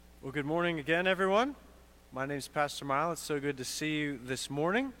Well, good morning again, everyone. My name is Pastor Mile. It's so good to see you this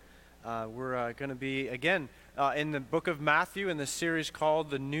morning. We're going to be, again, in the book of Matthew in this series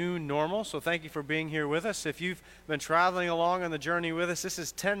called The New Normal. So thank you for being here with us. If you've been traveling along on the journey with us, this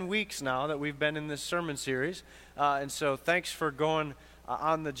is 10 weeks now that we've been in this sermon series. And so thanks for going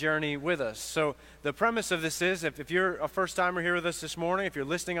on the journey with us. So the premise of this is, if you're a first-timer here with us this morning, if you're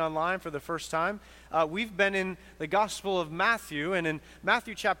listening online for the first time, we've been in the Gospel of Matthew, and in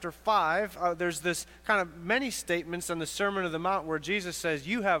Matthew chapter 5, there's this kind of many statements on the Sermon on the Mount where Jesus says,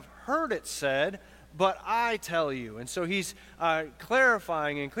 "You have heard it said, but I tell you." And so he's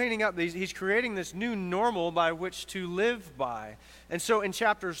clarifying and cleaning up. He's creating this new normal by which to live by. And so in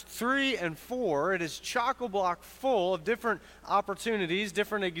chapters 3 and 4, it is chock-a-block full of different opportunities,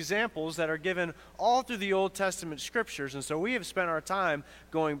 different examples that are given all through the Old Testament scriptures. And so we have spent our time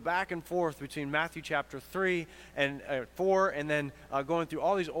going back and forth between Matthew chapter 3 and 4, and then going through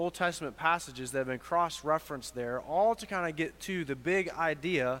all these Old Testament passages that have been cross-referenced there, all to kind of get to the big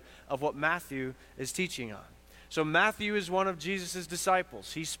idea of what Matthew is teaching on. So Matthew is one of Jesus'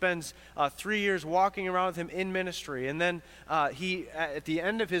 disciples. He spends 3 years walking around with him in ministry, and then he, at the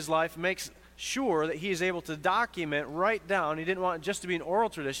end of his life, makes sure that he is able to document, write down. He didn't want it just to be an oral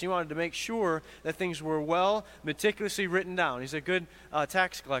tradition. He wanted to make sure that things were well, meticulously written down. He's a good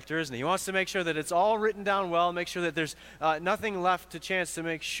tax collector, isn't he? He wants to make sure that it's all written down well, make sure that there's nothing left to chance, to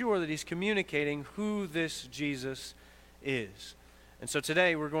make sure that he's communicating who this Jesus is. And so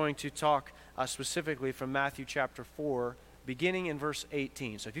today we're going to talk specifically from Matthew chapter 4, beginning in verse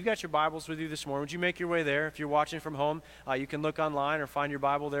 18. So if you've got your Bibles with you this morning, would you make your way there? If you're watching from home, you can look online or find your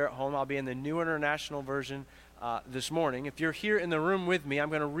Bible there at home. I'll be in the New International Version this morning. If you're here in the room with me, I'm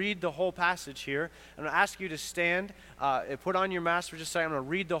going to read the whole passage here. I'm going to ask you to stand, put on your mask for just a second. I'm going to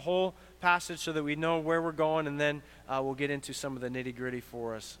read the whole passage so that we know where we're going, and then we'll get into some of the nitty-gritty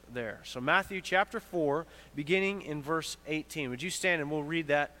for us there. So Matthew chapter 4, beginning in verse 18. Would you stand and we'll read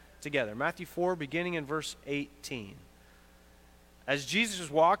that together. Matthew 4, beginning in verse 18. As Jesus was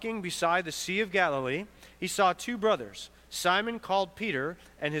walking beside the Sea of Galilee, he saw two brothers, Simon called Peter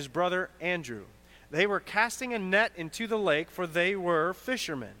and his brother Andrew. They were casting a net into the lake, for they were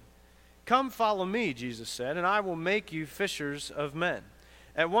fishermen. "Come follow me," Jesus said, "and I will make you fishers of men."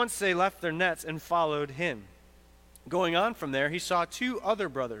 At once they left their nets and followed him. Going on from there, he saw two other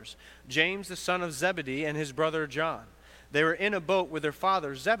brothers, James the son of Zebedee and his brother John. They were in a boat with their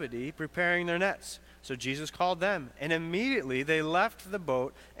father Zebedee, preparing their nets. So Jesus called them, and immediately they left the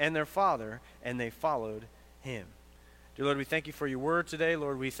boat and their father, and they followed him. Dear Lord, we thank you for your word today.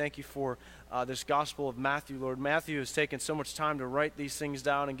 Lord, we thank you for this Gospel of Matthew. Lord, Matthew has taken so much time to write these things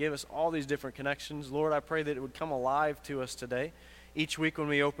down and give us all these different connections. Lord, I pray that it would come alive to us today. Each week when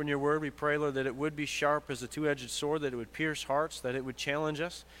we open your word, we pray, Lord, that it would be sharp as a two-edged sword, that it would pierce hearts, that it would challenge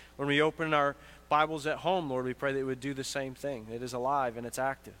us. When we open our Bibles at home, Lord, we pray that it would do the same thing. It is alive and it's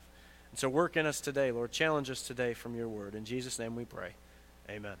active. And so work in us today, Lord. Challenge us today from your word. In Jesus' name we pray.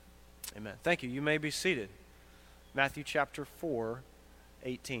 Amen. Amen. Thank you. You may be seated. Matthew chapter 4,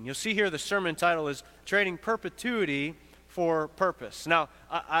 18. You'll see here the sermon title is Trading Perpetuity for Purpose. Now,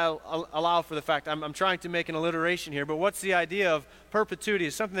 I'll allow for the fact I'm trying to make an alliteration here, but what's the idea of perpetuity?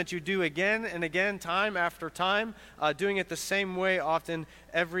 It's something that you do again and again, time after time, doing it the same way often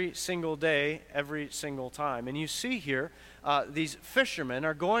every single day, every single time. And you see here, these fishermen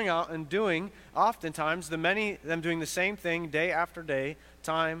are going out and doing, oftentimes, many of them doing the same thing day after day,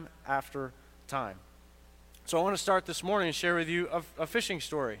 time after time. So I want to start this morning and share with you a fishing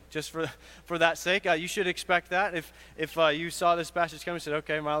story, just for that sake. You should expect that. If you saw this passage coming and said,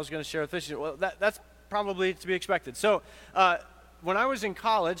 okay, Miles is going to share a fishing story, well, that's probably to be expected. So when I was in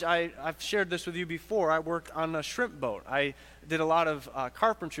college, I've shared this with you before, I worked on a shrimp boat. I did a lot of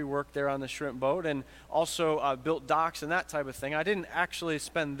carpentry work there on the shrimp boat, and also built docks and that type of thing. I didn't actually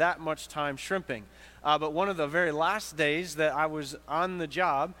spend that much time shrimping. But one of the very last days that I was on the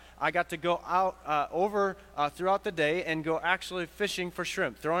job, I got to go out throughout the day and go actually fishing for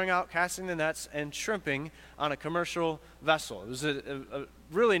shrimp, throwing out, casting the nets, and shrimping on a commercial vessel. It was a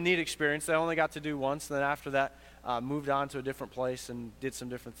really neat experience that I only got to do once, and then after that, moved on to a different place and did some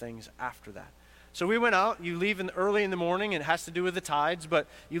different things after that. So we went out. You leave early in the morning. It has to do with the tides, but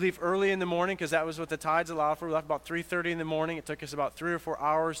you leave early in the morning because that was what the tides allowed for. We left about 3:30 in the morning. It took us about 3 or 4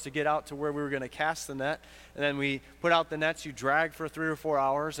 hours to get out to where we were going to cast the net. And then we put out the nets. You drag for 3 or 4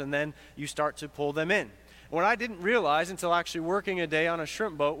 hours, and then you start to pull them in. What I didn't realize until actually working a day on a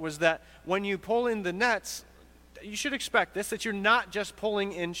shrimp boat was that when you pull in the nets, you should expect this, that you're not just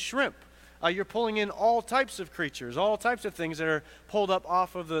pulling in shrimp. you're pulling in all types of creatures, all types of things that are pulled up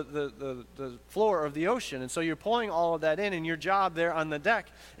off of the floor of the ocean. And so you're pulling all of that in, and your job there on the deck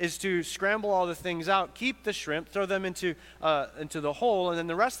is to scramble all the things out, keep the shrimp, throw them into the hole, and then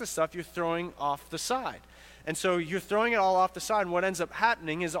the rest of the stuff you're throwing off the side. And so you're throwing it all off the side, and what ends up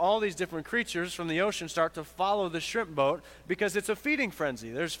happening is all these different creatures from the ocean start to follow the shrimp boat because it's a feeding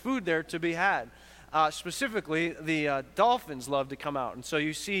frenzy. There's food there to be had. Specifically, the dolphins love to come out. And so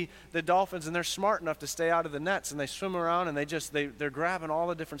you see the dolphins, and they're smart enough to stay out of the nets, and they swim around, and they're grabbing all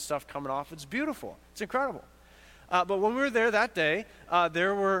the different stuff coming off. It's beautiful. It's incredible. But when we were there that day,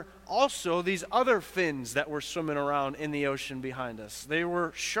 there were also these other fins that were swimming around in the ocean behind us. They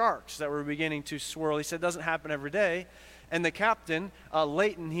were sharks that were beginning to swirl. He said it doesn't happen every day. And the captain,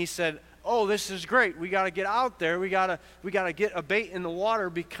 Leighton, he said, oh, this is great. We got to get out there. We got to get a bait in the water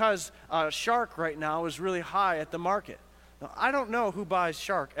because shark right now is really high at the market. Now, I don't know who buys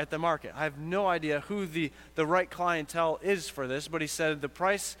shark at the market. I have no idea who the right clientele is for this, but he said the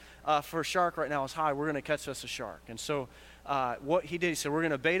price for shark right now is high. We're going to catch us a shark. And so what he did, he said, we're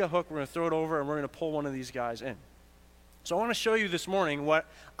going to bait a hook, we're going to throw it over, and we're going to pull one of these guys in. So I want to show you this morning what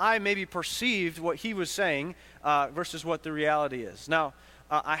I maybe perceived what he was saying versus what the reality is. Now,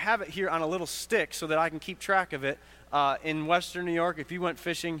 I have it here on a little stick so that I can keep track of it. In Western New York, if you went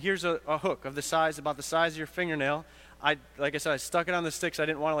fishing, here's a hook of about the size of your fingernail. Like I said, I stuck it on the sticks. I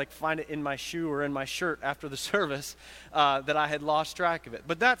didn't want to find it in my shoe or in my shirt after the service that I had lost track of it.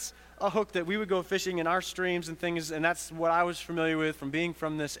 But that's a hook that we would go fishing in our streams and things, and that's what I was familiar with from being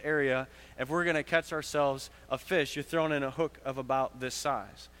from this area. If we're going to catch ourselves a fish, you're throwing in a hook of about this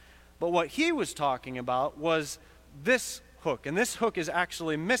size. But what he was talking about was this hook, and this hook is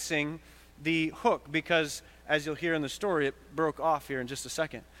actually missing the hook because, as you'll hear in the story, it broke off here in just a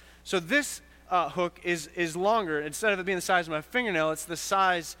second. So this hook is longer. Instead of it being the size of my fingernail, it's the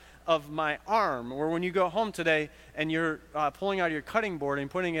size of my arm. Or when you go home today and you're pulling out your cutting board and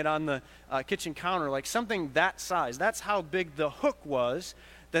putting it on the kitchen counter, like something that size. That's how big the hook was.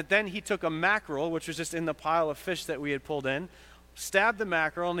 That then he took a mackerel, which was just in the pile of fish that we had pulled in, stabbed the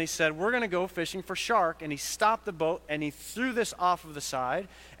mackerel, and he said, we're going to go fishing for shark. And he stopped the boat, and he threw this off of the side,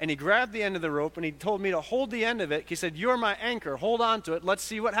 and he grabbed the end of the rope, and he told me to hold the end of it. He said, you're my anchor. Hold on to it. Let's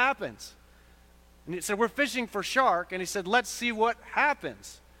see what happens. And he said, we're fishing for shark. And he said, let's see what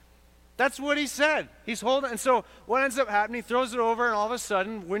happens. That's what he said. He's holding. And so what ends up happening, he throws it over, and all of a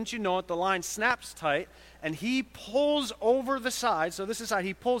sudden, wouldn't you know it, the line snaps tight, and he pulls over the side. So this is how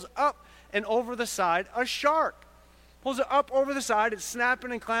he pulls up and over the side a shark. Pulls it up over the side. It's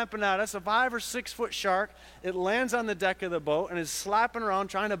snapping and clamping at us. A 5 or 6 foot shark. It lands on the deck of the boat and is slapping around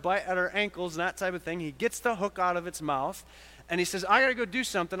trying to bite at our ankles and that type of thing. He gets the hook out of its mouth. And he says, I got to go do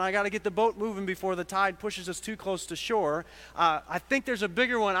something. I got to get the boat moving before the tide pushes us too close to shore. I think there's a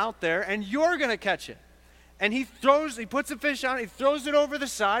bigger one out there, and you're going to catch it. And he puts the fish on, he throws it over the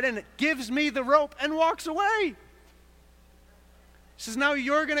side, and it gives me the rope and walks away. He says, now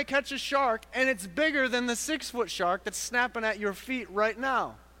you're going to catch a shark, and it's bigger than the 6 foot shark that's snapping at your feet right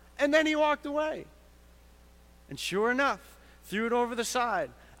now. And then he walked away. And sure enough, threw it over the side.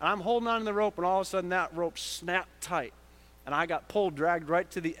 And I'm holding on to the rope, and all of a sudden that rope snapped tight. And I got dragged right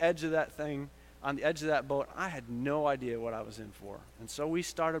to the edge of that thing, on the edge of that boat. I had no idea what I was in for. And so we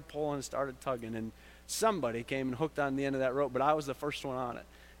started pulling and started tugging, and somebody came and hooked on the end of that rope, but I was the first one on it.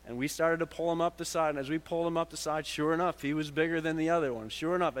 And we started to pull him up the side, and as we pulled him up the side, sure enough, he was bigger than the other one.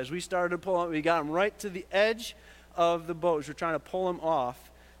 Sure enough, as we started to pull him, we got him right to the edge of the boat. As we're trying to pull him off,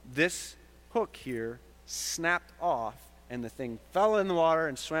 this hook here snapped off, and the thing fell in the water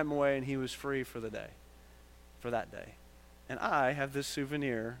and swam away, and he was free for the day, for that day. And I have this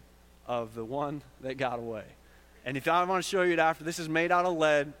souvenir of the one that got away. And if I want to show you it after, this is made out of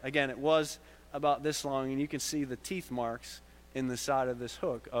lead. Again, it was about this long, and you can see the teeth marks in the side of this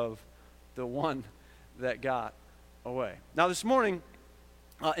hook of the one that got away. Now this morning,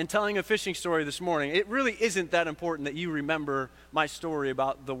 in telling a fishing story this morning, it really isn't that important that you remember my story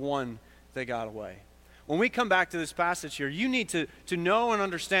about the one that got away. When we come back to this passage here, you need to know and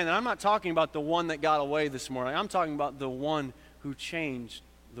understand that I'm not talking about the one that got away this morning. I'm talking about the one who changed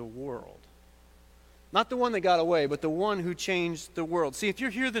the world. Not the one that got away, but the one who changed the world. See, if you're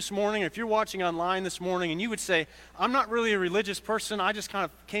here this morning, if you're watching online this morning, and you would say, I'm not really a religious person, I just kind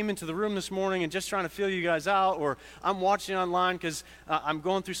of came into the room this morning and just trying to feel you guys out, or I'm watching online because I'm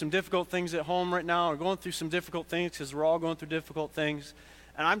going through some difficult things at home right now, or going through some difficult things because we're all going through difficult things,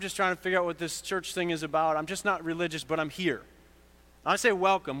 and I'm just trying to figure out what this church thing is about. I'm just not religious, but I'm here. I say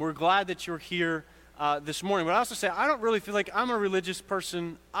welcome. We're glad that you're here this morning. But I also say I don't really feel like I'm a religious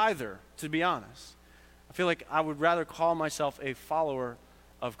person either, to be honest. I feel like I would rather call myself a follower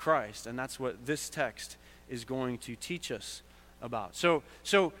of Christ. And that's what this text is going to teach us about. So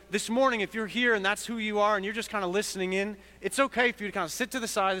this morning, if you're here and that's who you are and you're just kind of listening in, it's okay for you to kind of sit to the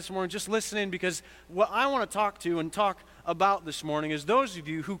side this morning, just listen in, because what I want to talk about this morning is those of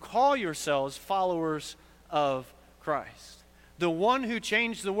you who call yourselves followers of Christ. The one who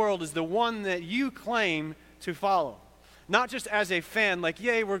changed the world is the one that you claim to follow. Not just as a fan, like,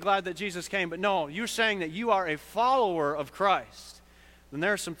 yay, we're glad that Jesus came, but no, you're saying that you are a follower of Christ. Then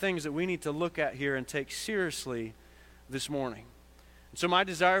there are some things that we need to look at here and take seriously this morning. And so my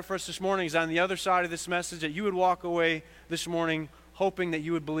desire for us this morning is on the other side of this message, that you would walk away this morning hoping that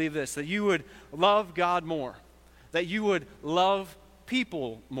you would believe this, that you would love God more, that you would love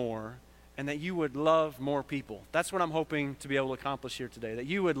people more, and that you would love more people. That's what I'm hoping to be able to accomplish here today, that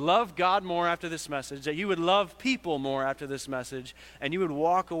you would love God more after this message, that you would love people more after this message, and you would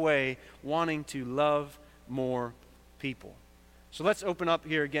walk away wanting to love more people. So let's open up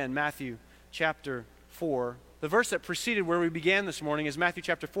here again, Matthew chapter 4. The verse that preceded where we began this morning is Matthew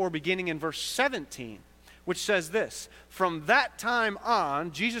chapter 4, beginning in verse 17, which says this: "From that time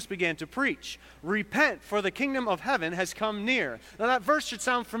on, Jesus began to preach, 'Repent, for the kingdom of heaven has come near.'" Now that verse should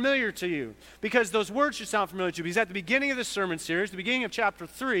sound familiar to you, because those words should sound familiar to you, because at the beginning of this sermon series, the beginning of chapter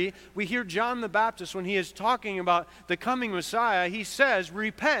 3, we hear John the Baptist, when he is talking about the coming Messiah, he says,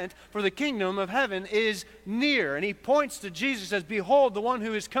 "Repent, for the kingdom of heaven is near." And he points to Jesus as, "Behold, the one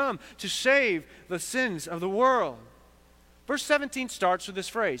who is come to save the sins of the world." Verse 17 starts with this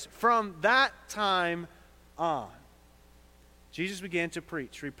phrase, "From that time on." Jesus began to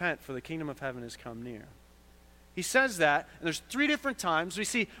preach, "Repent, for the kingdom of heaven has come near." He says that, and there's 3 different times.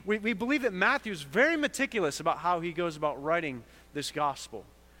 We believe that Matthew is very meticulous about how he goes about writing this gospel.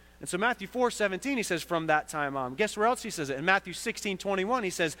 And so Matthew 4:17, he says, "From that time on." Guess where else he says it? In Matthew 16:21, he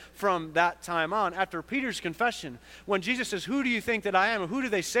says, "From that time on." After Peter's confession, when Jesus says, "Who do you think that I am? And who do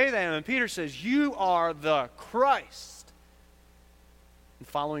they say that I am?" And Peter says, "You are the Christ." The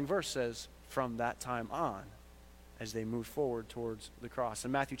following verse says, "From that time on," as they move forward towards the cross.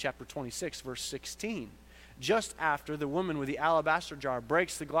 In Matthew chapter 26, verse 16, just after the woman with the alabaster jar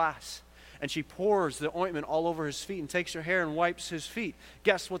breaks the glass, and she pours the ointment all over his feet and takes her hair and wipes his feet,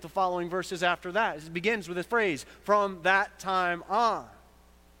 guess what the following verse is after that? It begins with the phrase, "From that time on."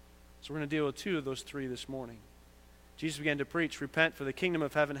 So we're going to deal with 2 of those 3 this morning. Jesus began to preach, "Repent, for the kingdom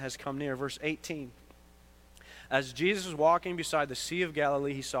of heaven has come near." Verse 18. As Jesus was walking beside the Sea of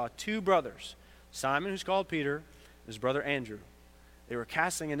Galilee, he saw 2 brothers, Simon, who's called Peter, and his brother Andrew. They were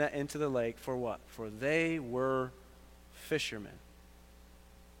casting a net into the lake for what? For they were fishermen.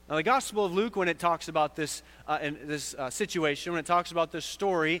 Now, the Gospel of Luke, when it talks about this situation, when it talks about this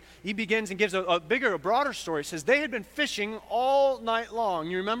story, he begins and gives a broader story. It says they had been fishing all night long.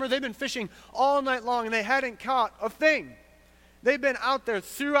 You remember? They've been fishing all night long, and they hadn't caught a thing. They've been out there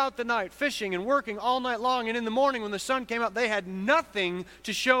throughout the night, fishing and working all night long, and in the morning when the sun came up, they had nothing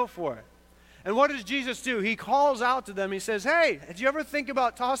to show for it. And what does Jesus do? He calls out to them. He says, "Hey, did you ever think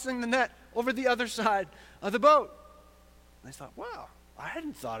about tossing the net over the other side of the boat?" And they thought, "Wow, I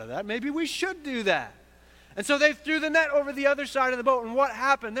hadn't thought of that. Maybe we should do that." And so they threw the net over the other side of the boat, and what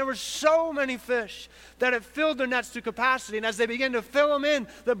happened? There were so many fish that it filled their nets to capacity, and as they began to fill them in,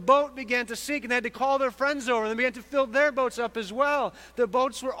 the boat began to sink, and they had to call their friends over, and they began to fill their boats up as well. The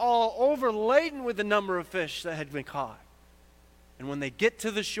boats were all overladen with the number of fish that had been caught. And when they get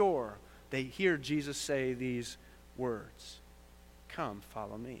to the shore, they hear Jesus say these words, "Come,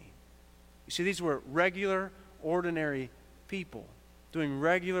 follow me." You see, these were regular, ordinary people doing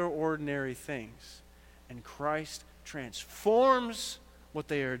regular, ordinary things. And Christ transforms what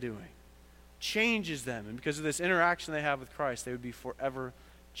they are doing, changes them. And because of this interaction they have with Christ, they would be forever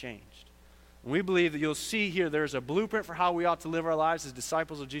changed. And we believe that you'll see here there's a blueprint for how we ought to live our lives as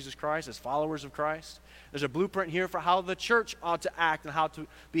disciples of Jesus Christ, as followers of Christ. There's a blueprint here for how the church ought to act and how to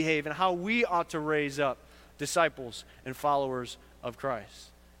behave and how we ought to raise up disciples and followers of Christ.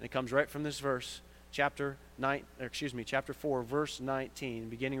 And it comes right from this verse, chapter 4, verse 19,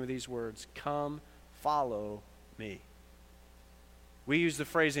 beginning with these words, "Come, follow me." We use the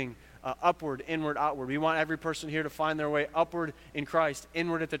phrasing upward, inward, outward. We want every person here to find their way upward in Christ,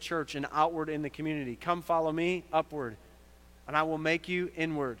 inward at the church, and outward in the community. Come follow me, upward, and I will make you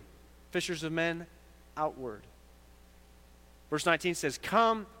inward. Fishers of men, outward. Verse 19 says,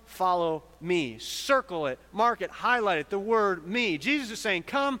 "Come follow me." Circle it, mark it, highlight it, the word me. Jesus is saying,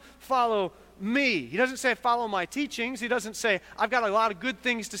 "Come follow me." He doesn't say, "Follow my teachings." He doesn't say, "I've got a lot of good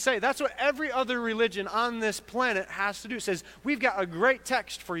things to say." That's what every other religion on this planet has to do. It says, "We've got a great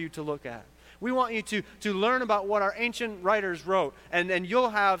text for you to look at. We want you to learn about what our ancient writers wrote, and you'll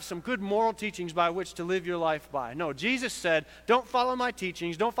have some good moral teachings by which to live your life by. No, Jesus said, don't follow my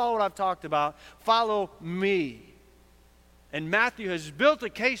teachings, don't follow what I've talked about, follow me. And Matthew has built a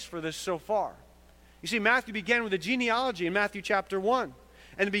case for this so far. You see, Matthew began with a genealogy in Matthew chapter 1.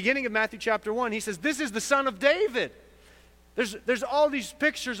 And the beginning of Matthew chapter 1, he says, this is the son of David. There's all these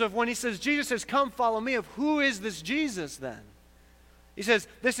pictures of when he says, Jesus says, come follow me, of who is this Jesus then? He says,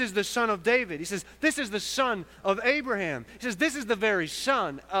 this is the son of David. He says, this is the son of Abraham. He says, this is the very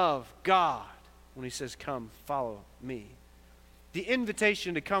son of God. When he says, come follow me. The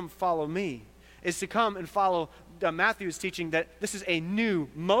invitation to come follow me is to come and follow. Matthew is teaching that this is a new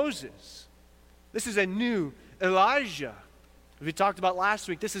Moses. This is a new Elijah. As we talked about last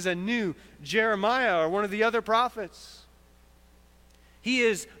week, this is a new Jeremiah or one of the other prophets. He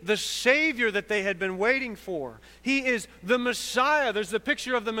is the Savior that they had been waiting for. He is the Messiah. There's the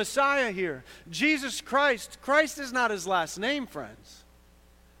picture of the Messiah here. Jesus Christ. Christ is not his last name, friends.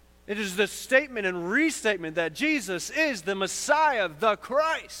 It is the statement and restatement that Jesus is the Messiah, the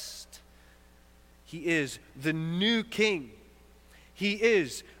Christ. He is the new King. He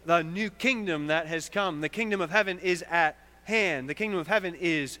is the new kingdom that has come. The kingdom of heaven is at hand. The kingdom of heaven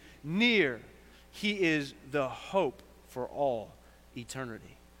is near. He is the hope for all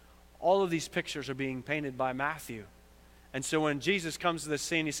eternity. All of these pictures are being painted by Matthew. And so when Jesus comes to the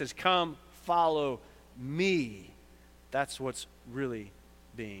scene, he says, come follow me. That's what's really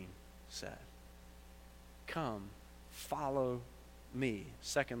being said. Come follow me.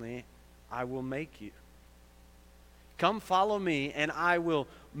 Secondly, I will make you. Come follow me and I will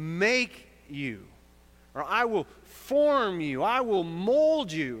make you. Or I will form you. I will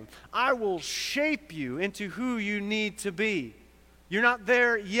mold you. I will shape you into who you need to be. You're not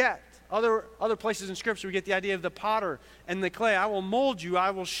there yet. Other places in Scripture we get the idea of the potter and the clay. I will mold you.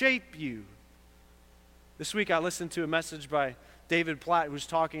 I will shape you. This week I listened to a message by David Platt who was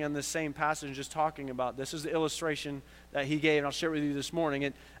talking on this same passage, just talking about this. This is the illustration that he gave, and I'll share it with you this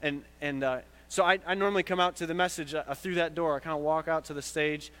morning. So I normally come out to the message through that door. I kind of walk out to the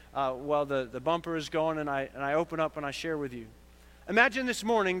stage while the bumper is going, and I open up and I share with you. Imagine this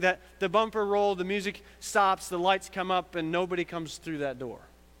morning that the bumper rolled, the music stops, the lights come up, and nobody comes through that door.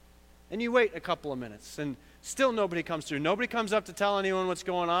 And you wait a couple of minutes, and still nobody comes through. Nobody comes up to tell anyone what's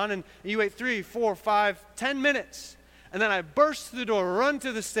going on, and you wait 3, 4, 5, 10 minutes. And then I burst through the door, run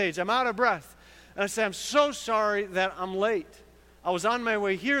to the stage. I'm out of breath. And I say, I'm so sorry that I'm late. I was on my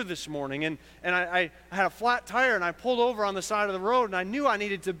way here this morning, and I had a flat tire, and I pulled over on the side of the road, and I knew I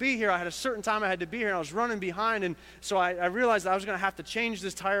needed to be here. I had a certain time I had to be here, and I was running behind, and so I realized that I was going to have to change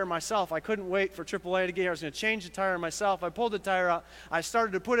this tire myself. I couldn't wait for AAA to get here. I was going to change the tire myself. I pulled the tire out. I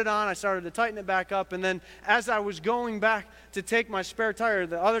started to put it on. I started to tighten it back up, and then as I was going back to take my spare tire,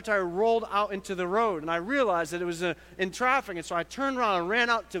 the other tire rolled out into the road, and I realized that it was in traffic, and so I turned around and ran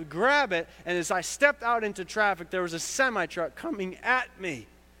out to grab it, and as I stepped out into traffic, there was a semi-truck coming at me,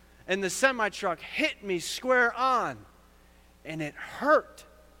 and the semi-truck hit me square on, and it hurt.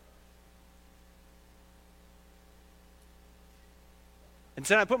 And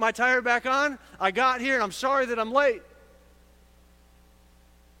then I put my tire back on. I got here, and I'm sorry that I'm late.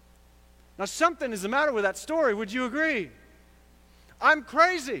 Now, something is the matter with that story. Would you agree? I'm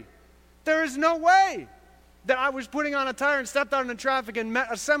crazy. There is no way that I was putting on a tire and stepped out into traffic and met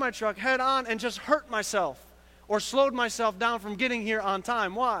a semi-truck head on and just hurt myself or slowed myself down from getting here on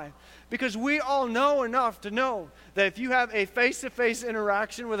time. Why? Because we all know enough to know that if you have a face-to-face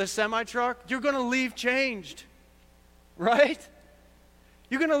interaction with a semi-truck, you're going to leave changed. Right?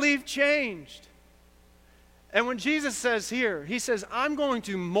 You're going to leave changed. And when Jesus says here, he says, I'm going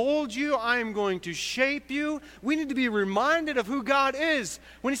to mold you, I am going to shape you. We need to be reminded of who God is.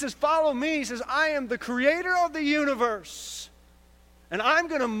 When he says, follow me, he says, I am the creator of the universe. And I'm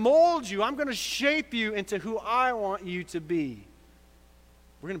going to mold you, I'm going to shape you into who I want you to be.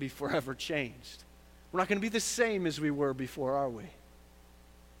 We're going to be forever changed. We're not going to be the same as we were before, are we?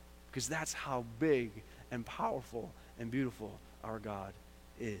 Because that's how big and powerful and beautiful our God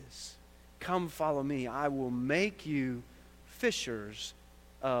is. Come follow me. I will make you fishers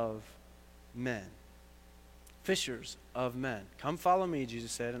of men. Fishers of men. Come follow me,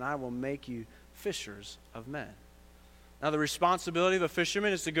 Jesus said, and I will make you fishers of men. Now, the responsibility of a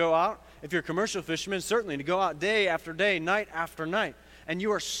fisherman is to go out. If you're a commercial fisherman, certainly to go out day after day, night after night. And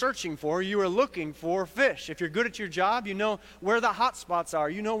you are searching for, you are looking for fish. If you're good at your job, you know where the hot spots are.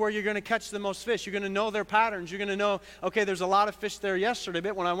 You know where you're going to catch the most fish. You're going to know their patterns. You're going to know, okay, there's a lot of fish there yesterday,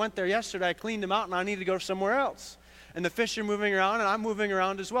 but when I went there yesterday, I cleaned them out and I need to go somewhere else. and the fish are moving around, and I'm moving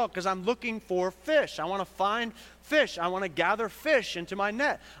around as well because I'm looking for fish. I want to find fish. I want to gather fish into my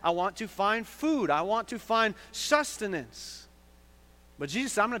net. I want to find food. I want to find sustenance. But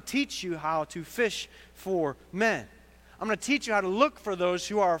Jesus said, I'm going to teach you how to fish for men. I'm going to teach you how to look for those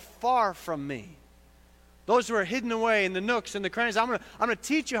who are far from me. Those who are hidden away in the nooks and the crannies. I'm going to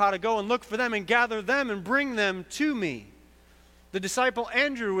teach you how to go and look for them and gather them and bring them to me. The disciple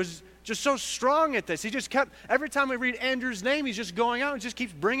Andrew was just so strong at this. He just kept, every time we read Andrew's name, he's just going out and just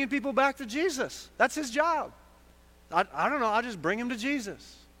keeps bringing people back to Jesus. That's his job. I don't know, I'll just bring him to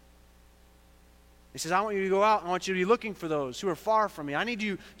Jesus. He says, I want you to go out. I want you to be looking for those who are far from me. I need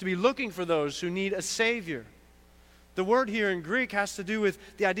you to be looking for those who need a Savior. The word here in Greek has to do with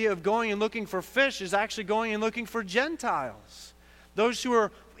the idea of going and looking for fish is actually going and looking for Gentiles. Those who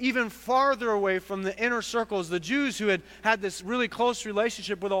are even farther away from the inner circles. The Jews who had had this really close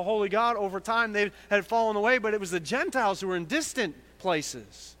relationship with a holy God over time, they had fallen away, but it was the Gentiles who were in distant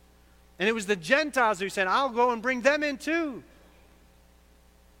places. And it was the Gentiles who said, I'll go and bring them in too.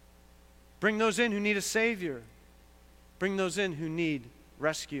 Bring those in who need a Savior. Bring those in who need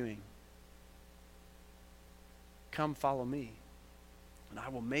rescuing. Come follow me, and I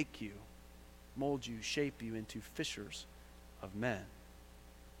will make you, mold you, shape you into fishers of men.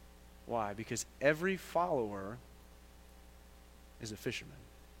 Why? Because every follower is a fisherman.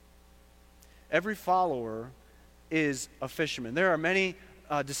 Every follower is a fisherman. There are many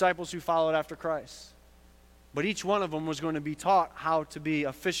disciples who followed after Christ, but each one of them was going to be taught how to be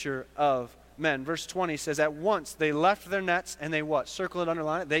a fisher of men. Verse 20 says, at once they left their nets and they what? Circle it,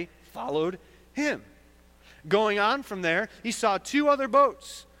 underline it. They followed him. Going on from there, he saw two other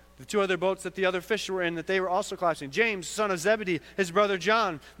boats. The two other boats that the other fish were in, that they were also collapsing. James, son of Zebedee, his brother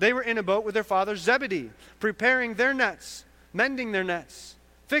John. They were in a boat with their father Zebedee, preparing their nets, mending their nets,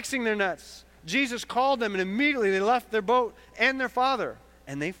 fixing their nets. Jesus called them, and immediately they left their boat and their father,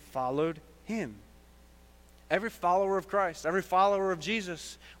 and they followed him. Every follower of Christ, every follower of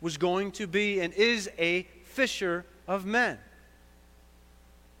Jesus was going to be and is a fisher of men.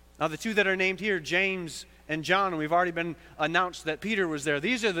 Now, the two that are named here, James and John, and we've already been announced that Peter was there.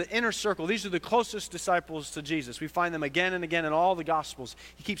 These are the inner circle. These are the closest disciples to Jesus. We find them again and again in all the Gospels.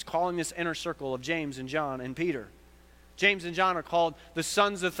 He keeps calling this inner circle of James and John and Peter. James and John are called the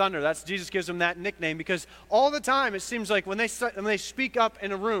sons of thunder. That's Jesus gives them that nickname because all the time it seems like when they speak up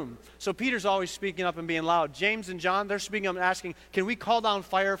in a room, so Peter's always speaking up and being loud. James and John, they're speaking up and asking, can we call down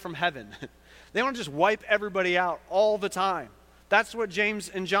fire from heaven? They want to just wipe everybody out all the time. That's what James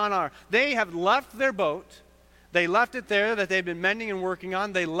and John are. They have left their boat. They left it there that they've been mending and working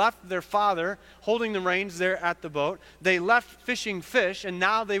on. They left their father holding the reins there at the boat. They left fishing fish, and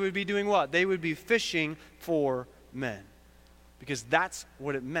now they would be doing what? They would be fishing for men. Because that's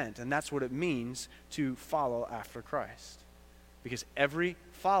what it meant, and that's what it means to follow after Christ. Because every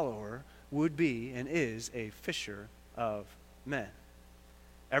follower would be and is a fisher of men.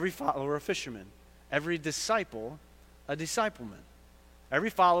 Every follower a fisherman. Every disciple a discipleman. Every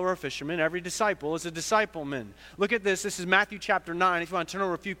follower a fisherman. Every disciple is a discipleman. Look at this. This is Matthew chapter 9. If you want to turn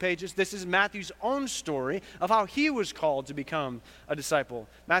over a few pages, this is Matthew's own story of how he was called to become a disciple.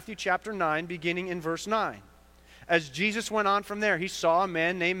 Matthew chapter 9, beginning in verse 9. As Jesus went on from there, he saw a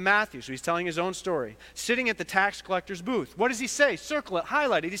man named Matthew. So he's telling his own story. Sitting at the tax collector's booth. What does he say? Circle it,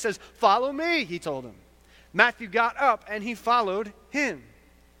 highlight it. He says, follow me, he told him. Matthew got up and he followed him.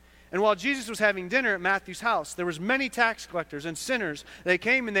 And while Jesus was having dinner at Matthew's house, there was many tax collectors and sinners. They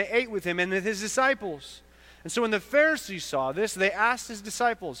came and they ate with him and with his disciples. And so when the Pharisees saw this, they asked his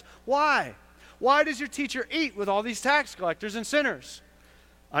disciples, why? Why does your teacher eat with all these tax collectors and sinners?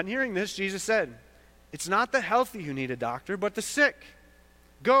 On hearing this, Jesus said, it's not the healthy who need a doctor, but the sick.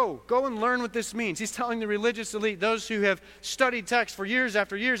 Go and learn what this means. He's telling the religious elite, those who have studied text for years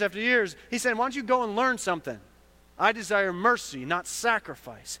after years after years, he said, why don't you go and learn something? I desire mercy, not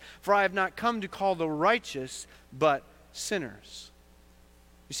sacrifice, for I have not come to call the righteous, but sinners.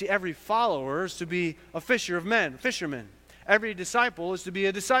 You see, every follower is to be a fisher of men, fisherman. Every disciple is to be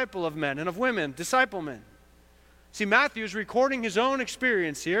a disciple of men and of women, disciplemen. See, Matthew is recording his own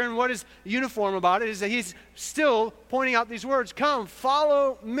experience here, and what is uniform about it is that he's still pointing out these words, come,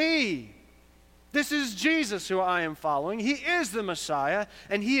 follow me. This is Jesus who I am following. He is the Messiah,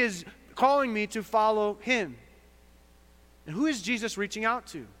 and he is calling me to follow him. And who is Jesus reaching out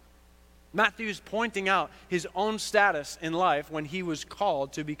to? Matthew is pointing out his own status in life when he was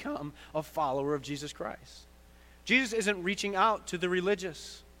called to become a follower of Jesus Christ. Jesus isn't reaching out to the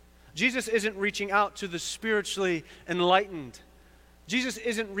religious. Jesus isn't reaching out to the spiritually enlightened. Jesus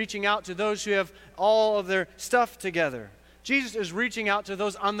isn't reaching out to those who have all of their stuff together. Jesus is reaching out to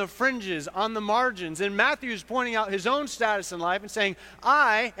those on the fringes, on the margins. And Matthew is pointing out his own status in life and saying,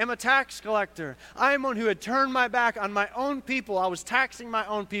 I am a tax collector. I am one who had turned my back on my own people. I was taxing my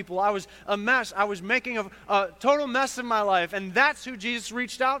own people. I was a mess. I was making a total mess of my life. And that's who Jesus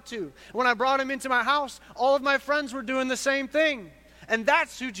reached out to. When I brought him into my house, all of my friends were doing the same thing. And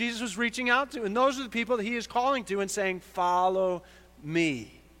that's who Jesus was reaching out to. And those are the people that he is calling to and saying, follow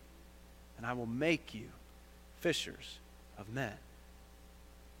me, and I will make you fishers of men.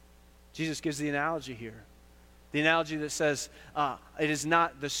 Jesus gives the analogy here. The analogy that says it is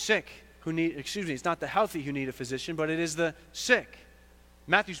not the sick who need, it's not the healthy who need a physician, but it is the sick.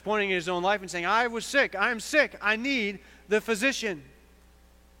 Matthew's pointing at his own life and saying, I was sick, I am sick, I need the physician.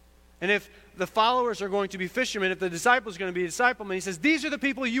 And if the followers are going to be fishermen, if the disciples are going to be disciplemen, he says, these are the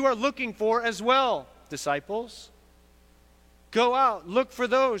people you are looking for as well, disciples. Go out, look for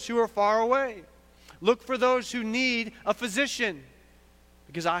those who are far away. Look for those who need a physician,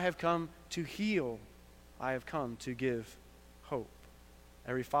 because I have come to heal. I have come to give hope.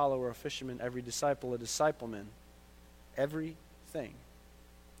 Every follower a fisherman, every disciple a discipleman. Everything,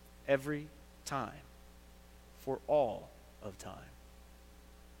 every time, for all of time.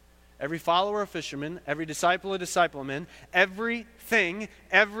 Every follower a fisherman, every disciple a discipleman, everything,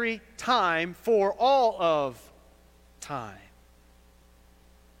 every time, for all of time.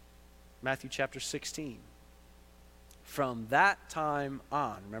 Matthew chapter 16. From that time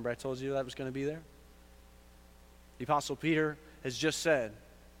on, remember I told you that was going to be there? The Apostle Peter has just said,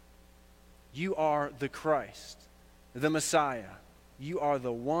 you are the Christ, the Messiah. You are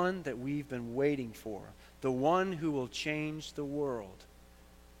the one that we've been waiting for, the one who will change the world.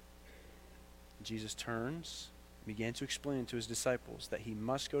 Jesus turns and began to explain to his disciples that he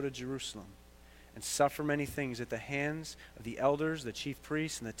must go to Jerusalem and suffer many things at the hands of the elders, the chief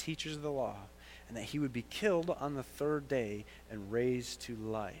priests, and the teachers of the law, and that he would be killed on the third day and raised to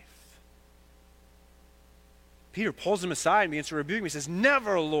life. Peter pulls him aside and begins to rebuke him. He says,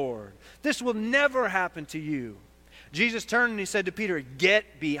 never, Lord. This will never happen to you. Jesus turned and he said to Peter,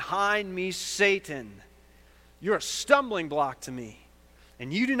 get behind me, Satan. You're a stumbling block to me.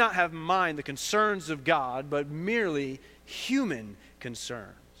 And you do not have in mind the concerns of God, but merely human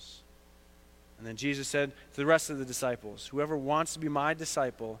concerns. And then Jesus said to the rest of the disciples, whoever wants to be my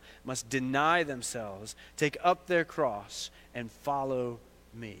disciple must deny themselves, take up their cross, and follow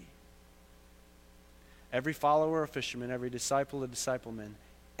me. Every follower a fisherman, every disciple a discipleman,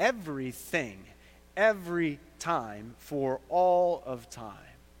 everything, every time, for all of time.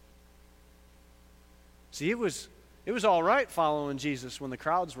 See, it was all right following Jesus when the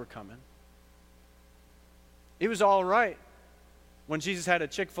crowds were coming. It was all right when Jesus had a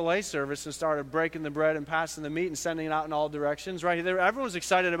Chick-fil-A service and started breaking the bread and passing the meat and sending it out in all directions, right? Everyone was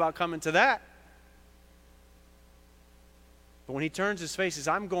excited about coming to that. But when he turns his face, he says,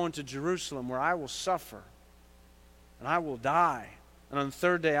 I'm going to Jerusalem where I will suffer and I will die. And on the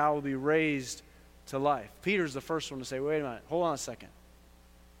third day I will be raised to life. Peter's the first one to say, wait a minute, hold on a second.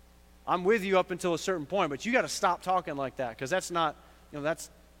 I'm with you up until a certain point, but you got to stop talking like that, because that's not, that's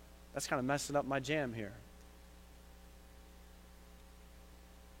kind of messing up my jam here.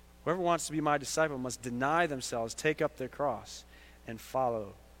 Whoever wants to be my disciple must deny themselves, take up their cross, and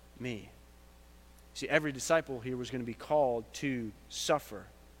follow me. See, every disciple here was going to be called to suffer.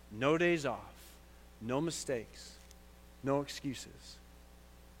 No days off, no mistakes, no excuses.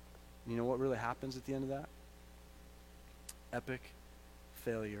 You know what really happens at the end of that? Epic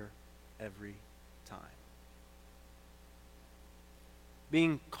failure every time.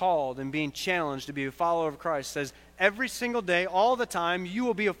 Being called and being challenged to be a follower of Christ says every single day, all the time, you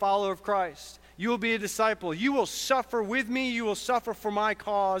will be a follower of Christ. You will be a disciple. You will suffer with me. You will suffer for my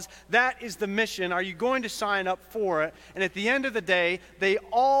cause. That is the mission. Are you going to sign up for it? And at the end of the day, they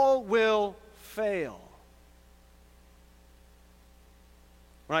all will fail.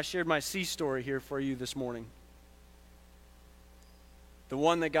 When I shared my sea story here for you this morning, the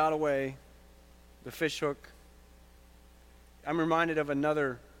one that got away, the fish hook, I'm reminded of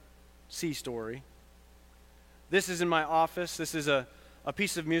another sea story. This is in my office. This is a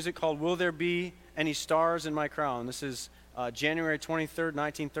piece of music called Will There Be Any Stars in My Crown? This is January 23rd,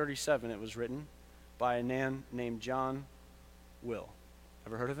 1937. It was written by a man named John Will.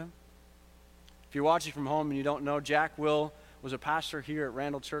 Ever heard of him? If you're watching from home and you don't know, Jack Will was a pastor here at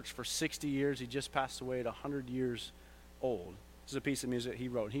Randall Church for 60 years. He just passed away at 100 years old. This is a piece of music he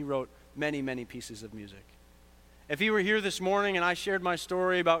wrote. He wrote many, many pieces of music. If he were here this morning and I shared my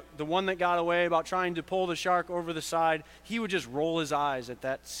story about the one that got away, about trying to pull the shark over the side, he would just roll his eyes at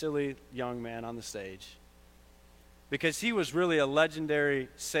that silly young man on the stage. Because he was really a legendary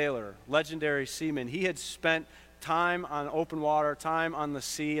sailor, legendary seaman. He had spent time on open water, time on the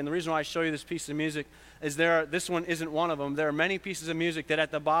sea. And the reason why I show you this piece of music is this one isn't one of them. There are many pieces of music that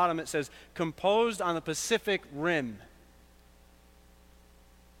at the bottom it says, composed on the Pacific Rim.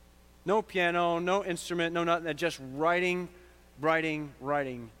 No piano, no instrument, no nothing. Just writing,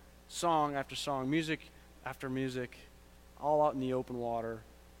 song after song, music after music, all out in the open water.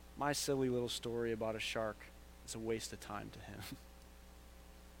 My silly little story about a shark is a waste of time to him.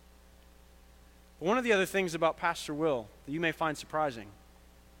 But one of the other things about Pastor Will that you may find surprising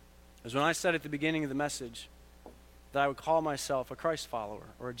is when I said at the beginning of the message that I would call myself a Christ follower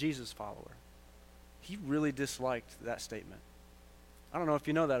or a Jesus follower. He really disliked that statement. I don't know if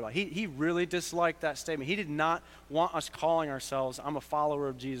you know that about him. He really disliked that statement. He did not want us calling ourselves, I'm a follower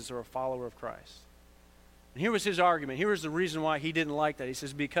of Jesus or a follower of Christ. And here was his argument. Here was the reason why he didn't like that. He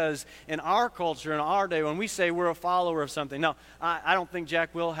says, because in our culture, in our day, when we say we're a follower of something. Now, I don't think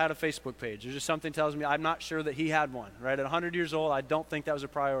Jack Will had a Facebook page. There's just something tells me I'm not sure that he had one, right? At 100 years old, I don't think that was a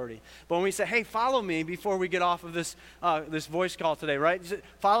priority. But when we say, hey, follow me before we get off of this voice call today, right? Said,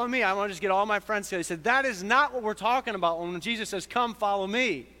 follow me. I want to just get all my friends together. He said, that is not what we're talking about when Jesus says, come follow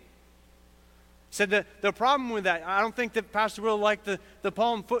me. Said the problem with that, I don't think that Pastor Will liked the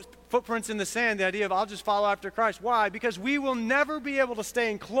poem Footprints in the Sand, the idea of I'll just follow after Christ. Why? Because we will never be able to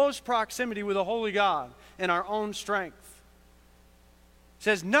stay in close proximity with a holy God in our own strength. It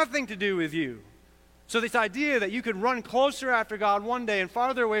has nothing to do with you. So this idea that you could run closer after God one day and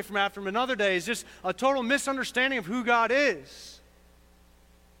farther away from after Him another day is just a total misunderstanding of who God is.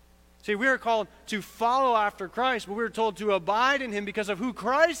 See, we are called to follow after Christ, but we're told to abide in Him because of who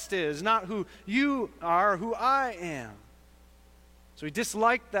Christ is, not who you are, who I am. So he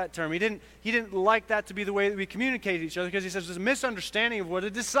disliked that term. He didn't like that to be the way that we communicate to each other because he says there's a misunderstanding of what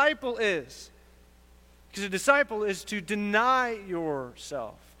a disciple is. Because a disciple is to deny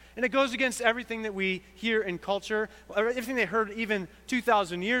yourself. And it goes against everything that we hear in culture, everything they heard even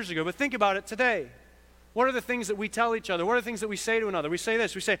 2,000 years ago. But think about it today. What are the things that we tell each other? What are the things that we say to another? We say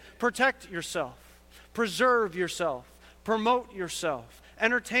this. We say, protect yourself, preserve yourself, promote yourself,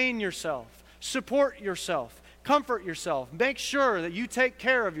 entertain yourself, support yourself, comfort yourself, make sure that you take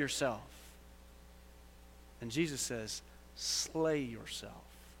care of yourself. And Jesus says, slay yourself,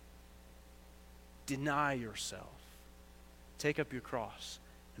 deny yourself, take up your cross,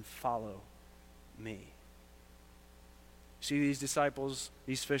 and follow me. See, these disciples,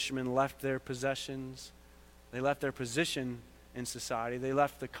 these fishermen left their possessions. They left their position in society. They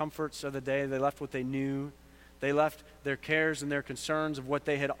left the comforts of the day. They left what they knew. They left their cares and their concerns of what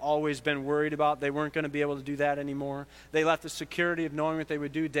they had always been worried about. They weren't going to be able to do that anymore. They left the security of knowing what they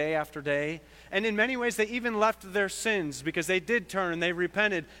would do day after day. And in many ways, they even left their sins because they did turn and they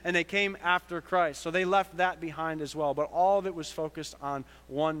repented and they came after Christ. So they left that behind as well. But all of it was focused on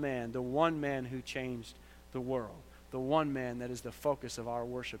one man, the one man who changed the world, the one man that is the focus of our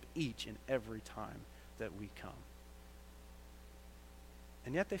worship each and every time that we come.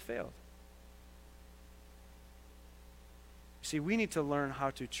 And yet they failed. See, we need to learn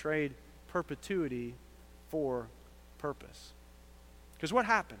how to trade perpetuity for purpose. Because what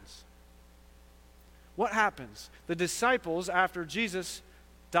happens? What happens? The disciples, after Jesus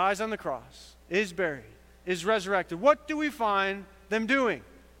dies on the cross, is buried, is resurrected, what do we find them doing?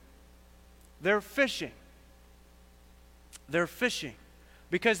 They're fishing. They're fishing.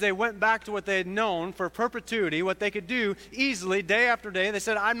 Because they went back to what they had known for perpetuity, what they could do easily day after day. They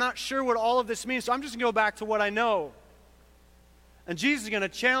said, I'm not sure what all of this means, so I'm just going to go back to what I know. And Jesus is going to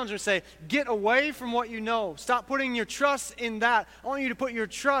challenge them and say, get away from what you know. Stop putting your trust in that. I want you to put your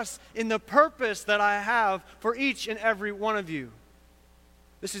trust in the purpose that I have for each and every one of you.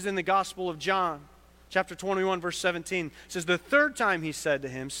 This is in the Gospel of John, chapter 21, verse 17. It says, the third time he said to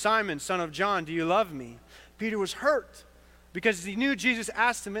him, Simon, son of John, do you love me? Peter was hurt because he knew Jesus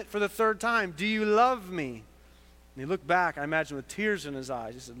asked him it for the third time. Do you love me? And he looked back, I imagine, with tears in his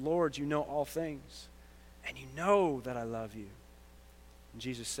eyes. He said, Lord, you know all things, and you know that I love you. And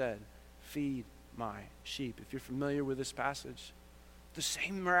Jesus said, feed my sheep. If you're familiar with this passage, the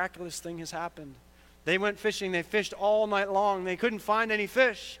same miraculous thing has happened. They went fishing. They fished all night long. They couldn't find any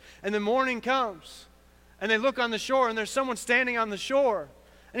fish. And the morning comes, and they look on the shore, and there's someone standing on the shore.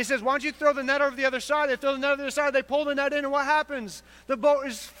 And he says, why don't you throw the net over the other side? They throw the net over the other side. They pull the net in, and what happens? The boat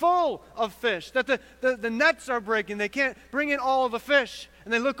is full of fish. That the nets are breaking. They can't bring in all of the fish.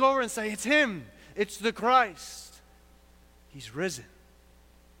 And they look over and say, it's him. It's the Christ. He's risen.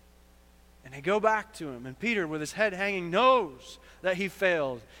 And they go back to him. And Peter, with his head hanging, knows that he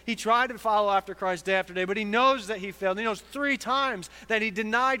failed. He tried to follow after Christ day after day, but he knows that he failed. He knows 3 times that he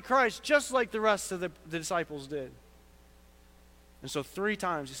denied Christ, just like the rest of the disciples did. And so 3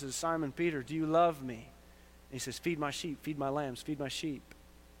 times he says, Simon Peter, do you love me? he says, feed my sheep, feed my lambs, feed my sheep.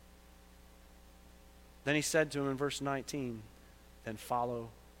 Then he said to him in verse 19, then follow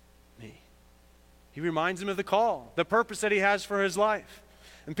me. He reminds him of the call, the purpose that he has for his life.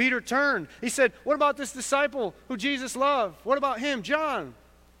 And Peter turned. He said, what about this disciple who Jesus loved? What about him, John?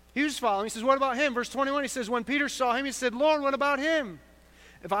 He was following. He says, what about him? Verse 21, he says, when Peter saw him, he said, Lord, what about him?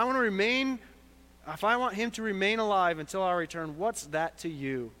 If I want him to remain alive until I return, what's that to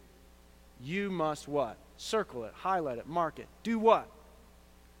you? You must what? Circle it, highlight it, mark it. Do what?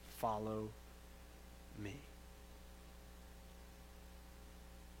 Follow me.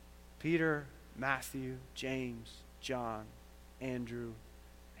 Peter, Matthew, James, John, Andrew,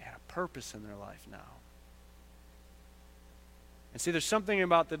 they had a purpose in their life now. And see, there's something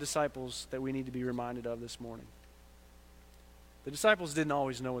about the disciples that we need to be reminded of this morning. The disciples didn't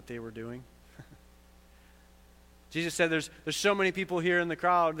always know what they were doing. Jesus said there's so many people here in the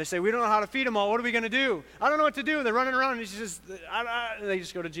crowd. They say, we don't know how to feed them all. What are we going to do? I don't know what to do. They're running around. And they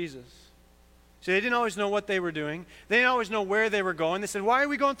just go to Jesus. See, they didn't always know what they were doing. They didn't always know where they were going. They said, why are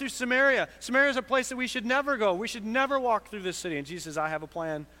we going through Samaria? Samaria is a place that we should never go. We should never walk through this city. And Jesus says, I have a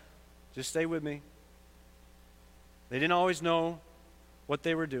plan. Just stay with me. They didn't always know what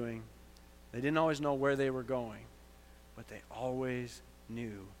they were doing. They didn't always know where they were going. But they always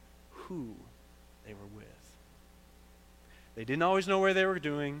knew who they were with. They didn't always know where they were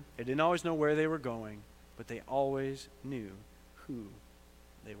doing. They didn't always know where they were going. But they always knew who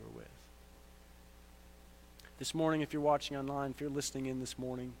they were with. This morning, if you're watching online, if you're listening in this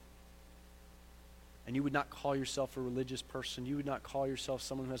morning, and you would not call yourself a religious person, you would not call yourself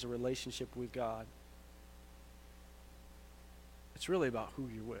someone who has a relationship with God, it's really about who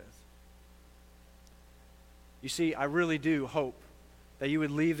you're with. You see, I really do hope that you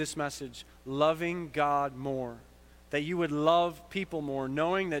would leave this message loving God more, that you would love people more,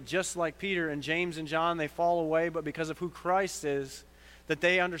 knowing that just like Peter and James and John, they fall away, but because of who Christ is, that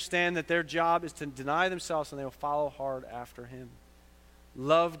they understand that their job is to deny themselves and they will follow hard after him.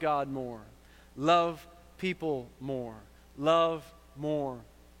 Love God more. Love people more. Love more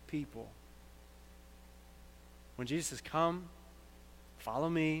people. When Jesus says, come, follow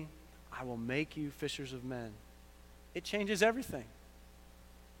me, I will make you fishers of men, it changes everything.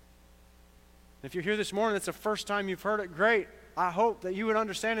 If you're here this morning, it's the first time you've heard it, great. I hope that you would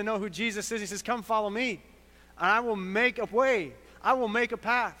understand and know who Jesus is. He says, come follow me, and I will make a way. I will make a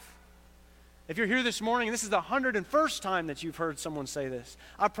path. If you're here this morning, and this is the 101st time that you've heard someone say this,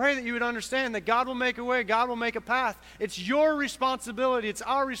 I pray that you would understand that God will make a way, God will make a path. It's your responsibility, it's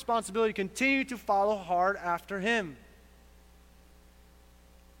our responsibility to continue to follow hard after him.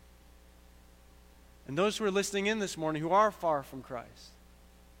 And those who are listening in this morning who are far from Christ,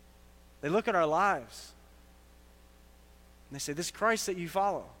 they look at our lives and they say, this Christ that you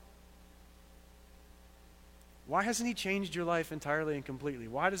follow, why hasn't he changed your life entirely and completely?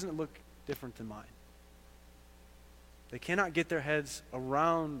 Why doesn't it look different than mine? They cannot get their heads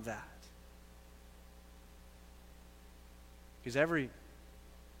around that. Because every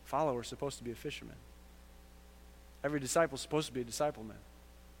follower is supposed to be a fisherman. Every disciple is supposed to be a disciple-man.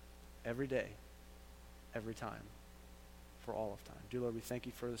 Every day, every time, for all of time. Dear Lord, we thank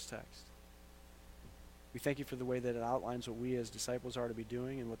you for this text. We thank you for the way that it outlines what we as disciples are to be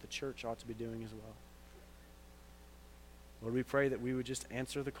doing and what the church ought to be doing as well. Lord, we pray that we would just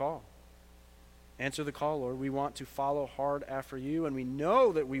answer the call. Answer the call, Lord. We want to follow hard after you, and we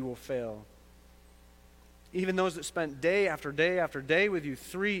know that we will fail. Even those that spent day after day after day with you,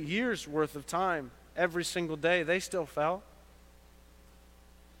 3 years worth of time, every single day, they still fell.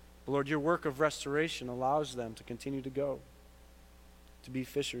 But Lord, your work of restoration allows them to continue to go, to be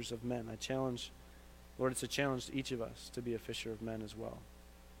fishers of men. I challenge, Lord, it's a challenge to each of us to be a fisher of men as well,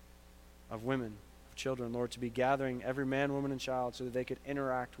 of women, of children, Lord, to be gathering every man, woman, and child so that they could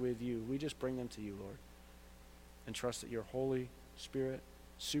interact with you. We just bring them to you, Lord, and trust that your Holy Spirit,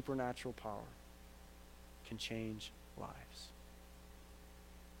 supernatural power, can change lives.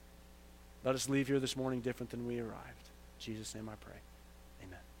 Let us leave here this morning different than we arrived. In Jesus' name I pray.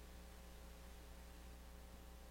 Amen.